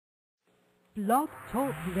Blog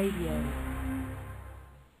Talk Radio.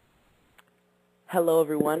 Hello,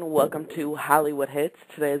 everyone. Welcome to Hollywood Hits.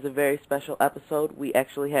 Today is a very special episode. We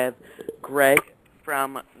actually have Greg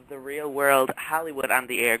from The Real World Hollywood on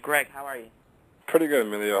the air. Greg, how are you? Pretty good,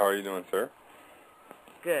 Emilio. How are you doing, sir?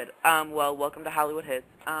 Good. Well, welcome to Hollywood Hits.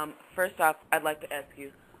 First off, I'd like to ask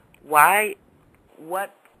you, what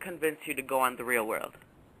convinced you to go on The Real World?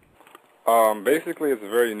 Basically, it's a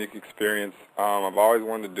very unique experience. I've always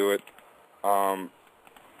wanted to do it.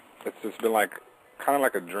 It's just been kind of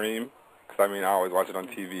like a dream, because, I always watch it on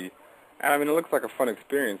TV. And, it looks like a fun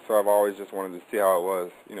experience, so I've always just wanted to see how it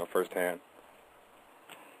was, firsthand.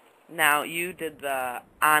 Now, you did the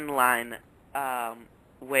online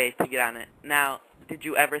way to get on it. Now, did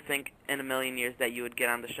you ever think in a million years that you would get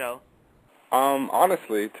on the show?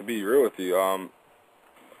 Honestly, to be real with you,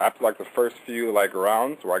 after the first few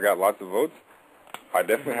rounds where I got lots of votes, I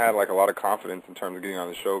definitely had a lot of confidence in terms of getting on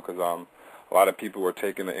the show, because a lot of people were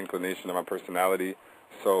taking the inclination of my personality.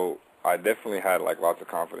 So I definitely had lots of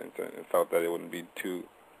confidence and felt that it wouldn't be too,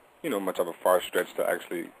 much of a far stretch to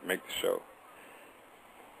actually make the show.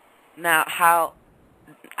 Now,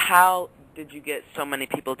 how did you get so many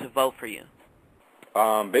people to vote for you?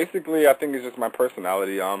 Basically, I think it's just my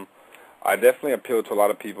personality. I definitely appeal to a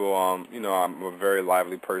lot of people. I'm a very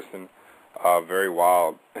lively person, very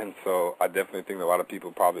wild, and so I definitely think that a lot of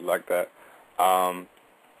people probably like that.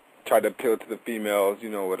 Tried to appeal to the females,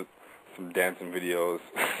 with some dancing videos,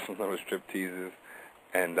 some little strip teases,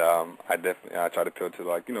 and I try to appeal to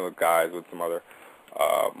the guys with some other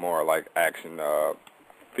more action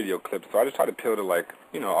video clips. So I just try to appeal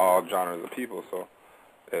to all genres of people. So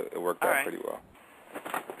it worked out pretty well.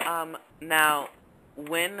 Now,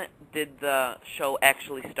 when did the show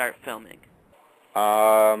actually start filming?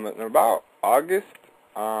 About August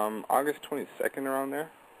 22nd, around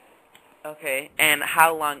there. Okay, and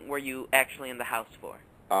how long were you actually in the house for?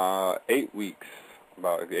 8 weeks.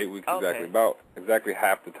 About 8 weeks okay. Exactly. About exactly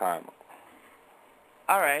half the time.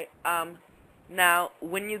 All right. Now,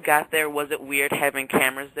 when you got there, was it weird having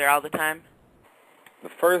cameras there all the time? The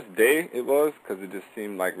first day it was, because it just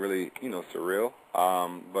seemed really, surreal.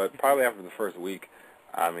 But probably after the first week,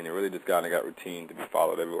 it really just got routine to be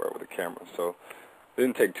followed everywhere with a camera. So it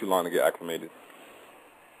didn't take too long to get acclimated.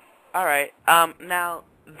 All right. Now,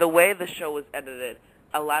 the way the show was edited,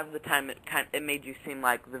 a lot of the time it made you seem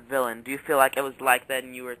like the villain. Do you feel like it was like that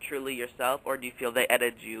and you were truly yourself, or do you feel they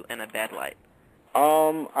edited you in a bad light?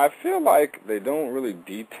 I feel like they don't really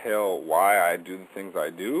detail why I do the things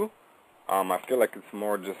I do. I feel like it's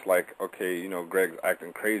more just okay, Greg's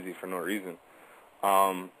acting crazy for no reason.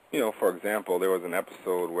 For example, there was an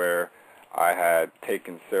episode where I had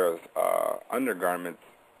taken Sarah's undergarments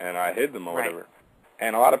and I hid them or whatever.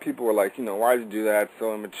 And a lot of people were like, why did you do that?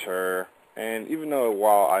 So immature. And even though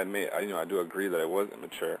while I do agree that it was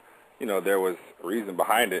immature, there was a reason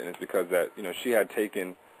behind it, and it's because that, she had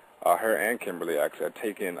taken, her and Kimberly actually had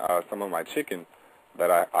taken some of my chicken that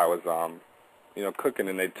I was, cooking,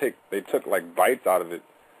 and they took bites out of it.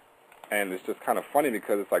 And it's just kind of funny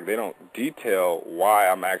because it's they don't detail why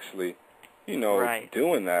I'm actually,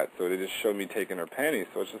 doing that. So they just showed me taking her panties.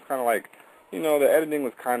 So it's just kind of the editing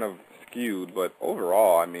was kind of skewed, but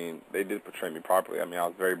overall, they did portray me properly. I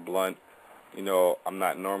was very blunt. I'm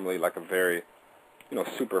not normally a very,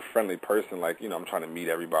 super friendly person. I'm trying to meet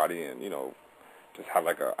everybody and, just have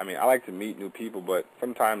I like to meet new people, but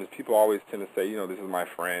sometimes people always tend to say, this is my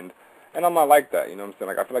friend. And I'm not like that, what I'm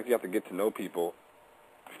saying? I feel like you have to get to know people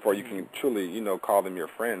before you can truly, call them your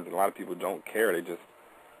friends. And a lot of people don't care. They just,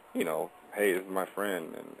 hey, this is my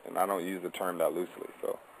friend. And I don't use the term that loosely,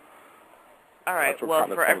 so. All right, well,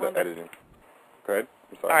 for everyone editing. Go ahead.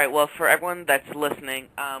 I'm sorry. All right, well, for everyone that's listening,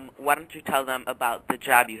 why don't you tell them about the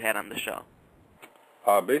job you had on the show?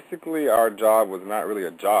 Basically, our job was not really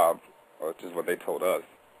a job, which is what they told us.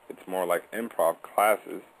 It's more like improv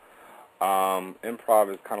classes.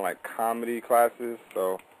 Improv is kind of like comedy classes,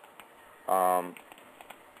 so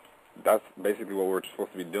that's basically what we're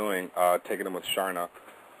supposed to be doing, taking them with Sharna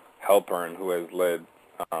Halpern, who has led,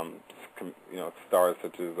 stars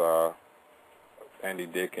such as Andy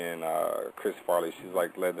Dick and Chris Farley. She's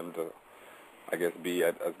led them to, I guess, be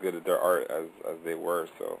as good at their art as they were.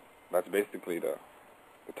 So that's basically the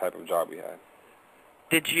type of job we had.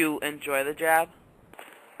 Did you enjoy the job?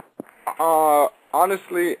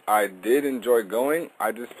 Honestly, I did enjoy going.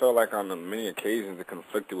 I just felt like on many occasions it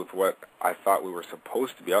conflicted with what I thought we were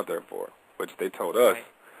supposed to be out there for, which they told us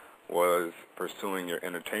was pursuing your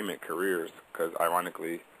entertainment careers, because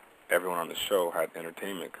ironically, everyone on the show had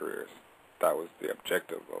entertainment careers. That was the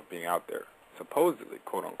objective of being out there, supposedly,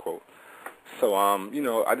 quote unquote. So,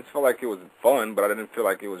 I just felt like it was fun, but I didn't feel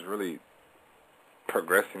like it was really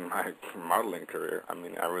progressing my modeling career. I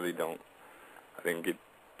mean, I really don't. I didn't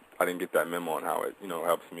get that memo on how it,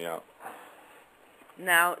 helps me out.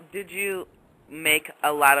 Now, did you make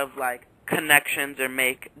a lot of like connections or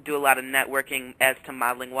do a lot of networking as to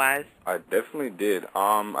modeling wise? I definitely did.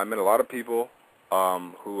 I met a lot of people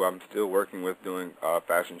who I'm still working with doing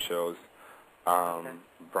fashion shows. Okay.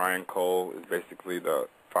 Brian Cole is basically the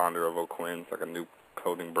founder of O'Quinn. It's like a new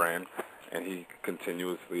clothing brand, and he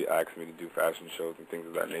continuously asks me to do fashion shows and things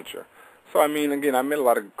of that nature. So, I mean, again, I met a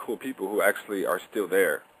lot of cool people who actually are still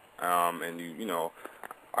there. And,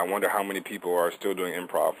 I wonder how many people are still doing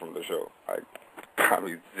improv from the show. Like,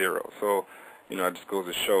 probably zero. So, it just goes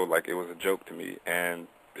to show, like, it was a joke to me, and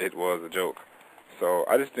it was a joke. So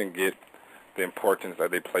I just didn't get the importance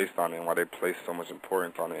that they placed on it and why they placed so much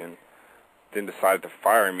importance on it, and then decided to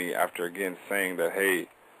fire me after, again, saying that, hey,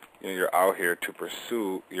 you're out here to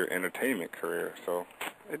pursue your entertainment career. So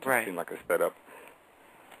it just seemed like a setup.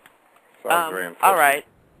 So I was very unfortunate. All right.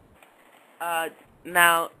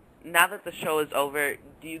 Now that the show is over,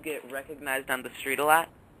 do you get recognized on the street a lot?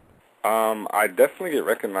 I definitely get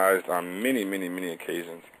recognized on many, many, many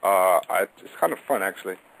occasions. It's kind of fun,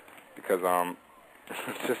 actually, because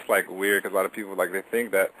it's just, like, weird, because a lot of people, like, they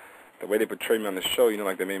think that the way they portray me on the show,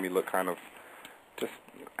 like, they made me look kind of just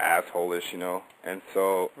asshole-ish, and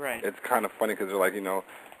so it's kind of funny because they're like, how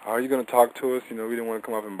are you going to talk to us? We didn't want to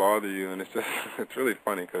come up and bother you, and it's just, it's really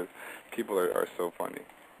funny because people are so funny.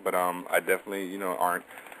 But I definitely, aren't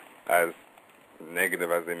as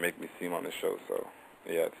negative as they make me seem on the show, so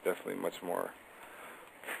yeah, it's definitely much more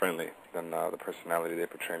friendly than the personality they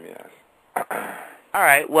portray me as. All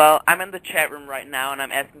right, well, I'm in the chat room right now, and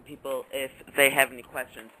I'm asking people if they have any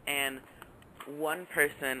questions, and one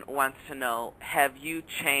person wants to know, have you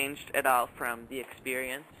changed at all from the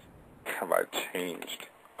experience? Have I changed?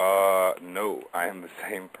 No, I am the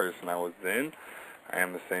same person I was then. I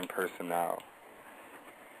am the same person now.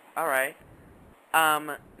 All right.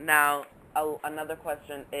 Now, another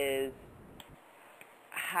question is,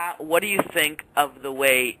 what do you think of the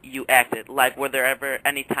way you acted? Like, were there ever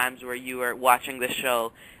any times where you were watching the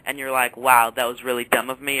show and you're like, wow, that was really dumb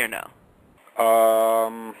of me, or no?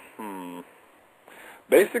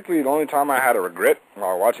 Basically, the only time I had a regret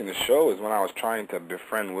while watching the show is when I was trying to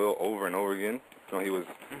befriend Will over and over again. He was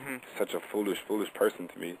such a foolish person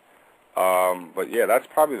to me. But yeah, that's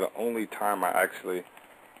probably the only time I actually,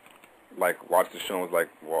 like, watched the show and was like,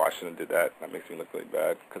 well, I shouldn't have did that. That makes me look really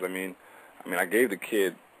bad. Because, I mean, I gave the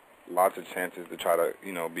kid lots of chances to try to,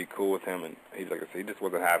 be cool with him, and he, like I said, he just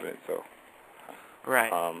wasn't having it, so.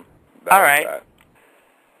 Right. All right. That.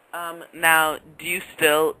 Now, do you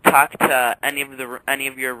still talk to any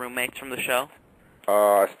of your roommates from the show?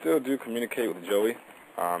 I still do communicate with Joey.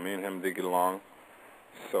 Me and him did get along.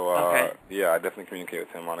 So, yeah, I definitely communicate with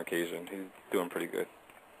him on occasion. He's doing pretty good.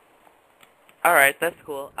 All right, that's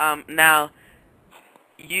cool. Now,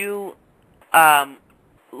 you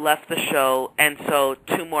left the show, and so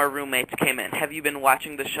 2 more roommates came in. Have you been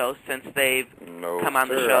watching the show since they've come on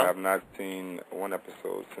the show? No, I have not seen one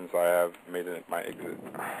episode since I have made my exit.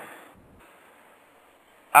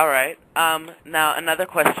 All right. Now, another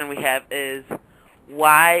question we have is,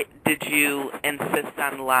 why did you insist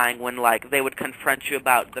on lying when, like, they would confront you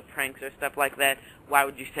about the pranks or stuff like that? Why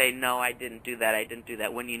would you say, no, I didn't do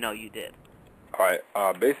that, when you know you did? All right.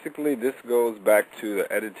 Basically, this goes back to the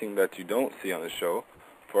editing that you don't see on the show.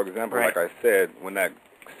 For example, like I said, when that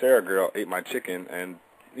Sarah girl ate my chicken and,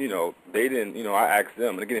 they didn't, I asked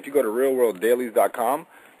them. And again, if you go to realworlddailies.com,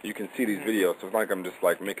 you can see these videos. So it's not like I'm just,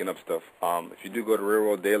 like, making up stuff. If you do go to Real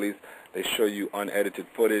World Dailies, they show you unedited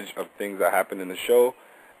footage of things that happened in the show.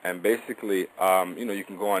 And basically, you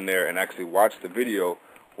can go on there and actually watch the video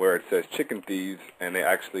where it says chicken thieves, and they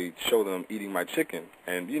actually show them eating my chicken.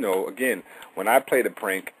 And, again, when I played a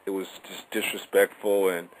prank, it was just disrespectful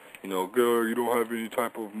and, girl, you don't have any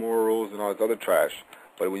type of morals and all this other trash.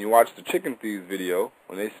 But when you watch the chicken thieves video,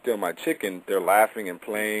 when they steal my chicken, they're laughing and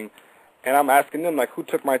playing. And I'm asking them, like, who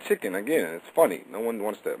took my chicken? Again, it's funny. No one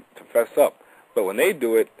wants to fess up. But when they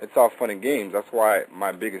do it, it's all fun and games. That's why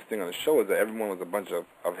my biggest thing on the show is that everyone was a bunch of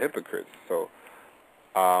hypocrites. So,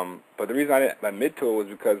 but the reason I didn't admit to it was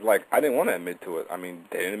because, like, I didn't want to admit to it. I mean,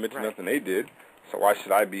 they didn't admit to nothing they did. So why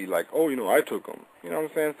should I be like, oh, I took them? You know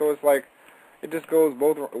what I'm saying? So it's like, it just goes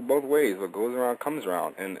both ways. What goes around comes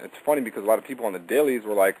around. And it's funny because a lot of people on the dailies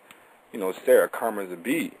were like, Sarah, karma's a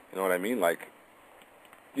bee. You know what I mean? Like,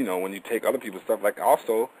 when you take other people's stuff. Like,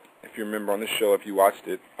 also, if you remember on the show, if you watched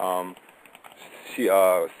it,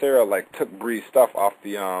 Sarah, like, took Bree's stuff off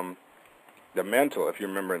the mantle, if you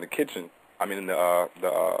remember, in the kitchen. I mean, in the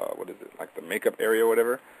what is it, like the makeup area or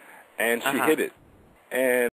whatever. And she hid it. And